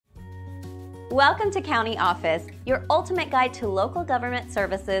Welcome to County Office, your ultimate guide to local government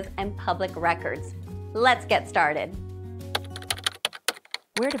services and public records. Let's get started.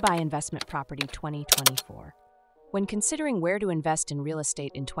 Where to buy investment property 2024. When considering where to invest in real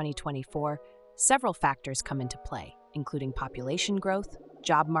estate in 2024, several factors come into play, including population growth,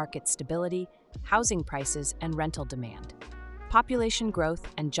 job market stability, housing prices, and rental demand. Population growth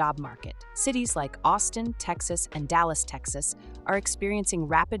and job market. Cities like Austin, Texas, and Dallas, Texas, are experiencing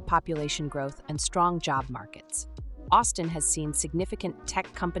rapid population growth and strong job markets. Austin has seen significant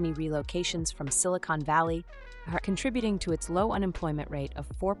tech company relocations from Silicon Valley, contributing to its low unemployment rate of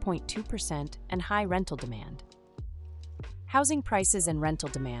 4.2% and high rental demand. Housing prices and rental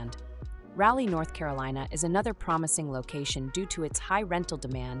demand. Raleigh, North Carolina is another promising location due to its high rental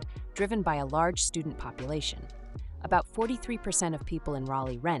demand driven by a large student population. About 43% of people in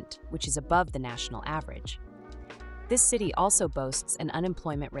Raleigh rent, which is above the national average. This city also boasts an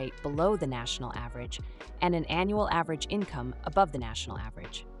unemployment rate below the national average and an annual average income above the national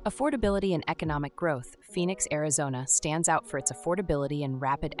average. Affordability and economic growth. Phoenix, Arizona stands out for its affordability and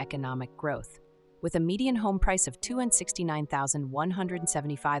rapid economic growth. With a median home price of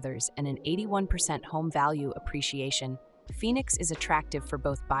 $269,175 and an 81% home value appreciation, Phoenix is attractive for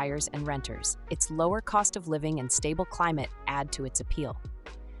both buyers and renters. Its lower cost of living and stable climate add to its appeal.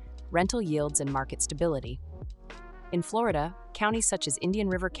 Rental yields and market stability. In Florida, counties such as Indian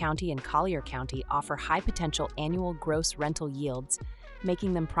River County and Collier County offer high-potential annual gross rental yields,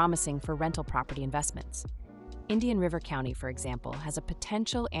 making them promising for rental property investments. Indian River County, for example, has a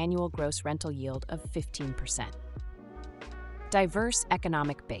potential annual gross rental yield of 15%. Diverse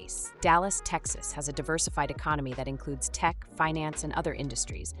economic base. Dallas, Texas has a diversified economy that includes tech, finance, and other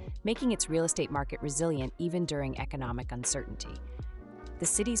industries, making its real estate market resilient even during economic uncertainty. The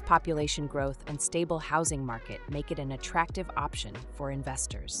city's population growth and stable housing market make it an attractive option for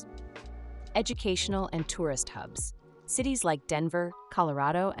investors. Educational and tourist hubs. Cities like Denver,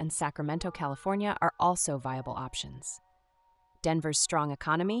 Colorado, and Sacramento, California are also viable options. Denver's strong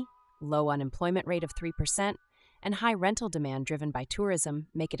economy, low unemployment rate of 3%, and high rental demand driven by tourism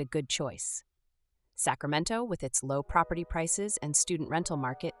make it a good choice. Sacramento, with its low property prices and student rental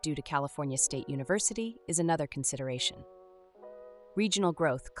market due to California State University, is another consideration. Regional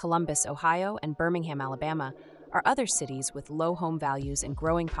growth. Columbus, Ohio, and Birmingham, Alabama, are other cities with low home values and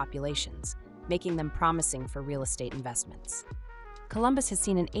growing populations, making them promising for real estate investments. Columbus has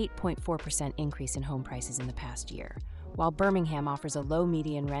seen an 8.4% increase in home prices in the past year, while Birmingham offers a low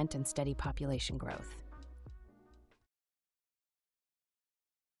median rent and steady population growth.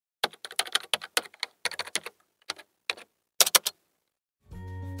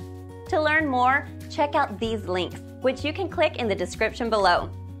 To learn more, check out these links, which you can click in the description below.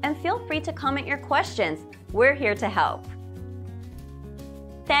 And feel free to comment your questions. We're here to help.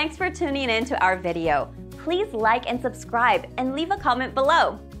 Thanks for tuning in to our video. Please like and subscribe and leave a comment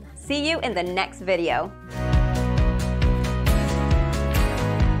below. See you in the next video.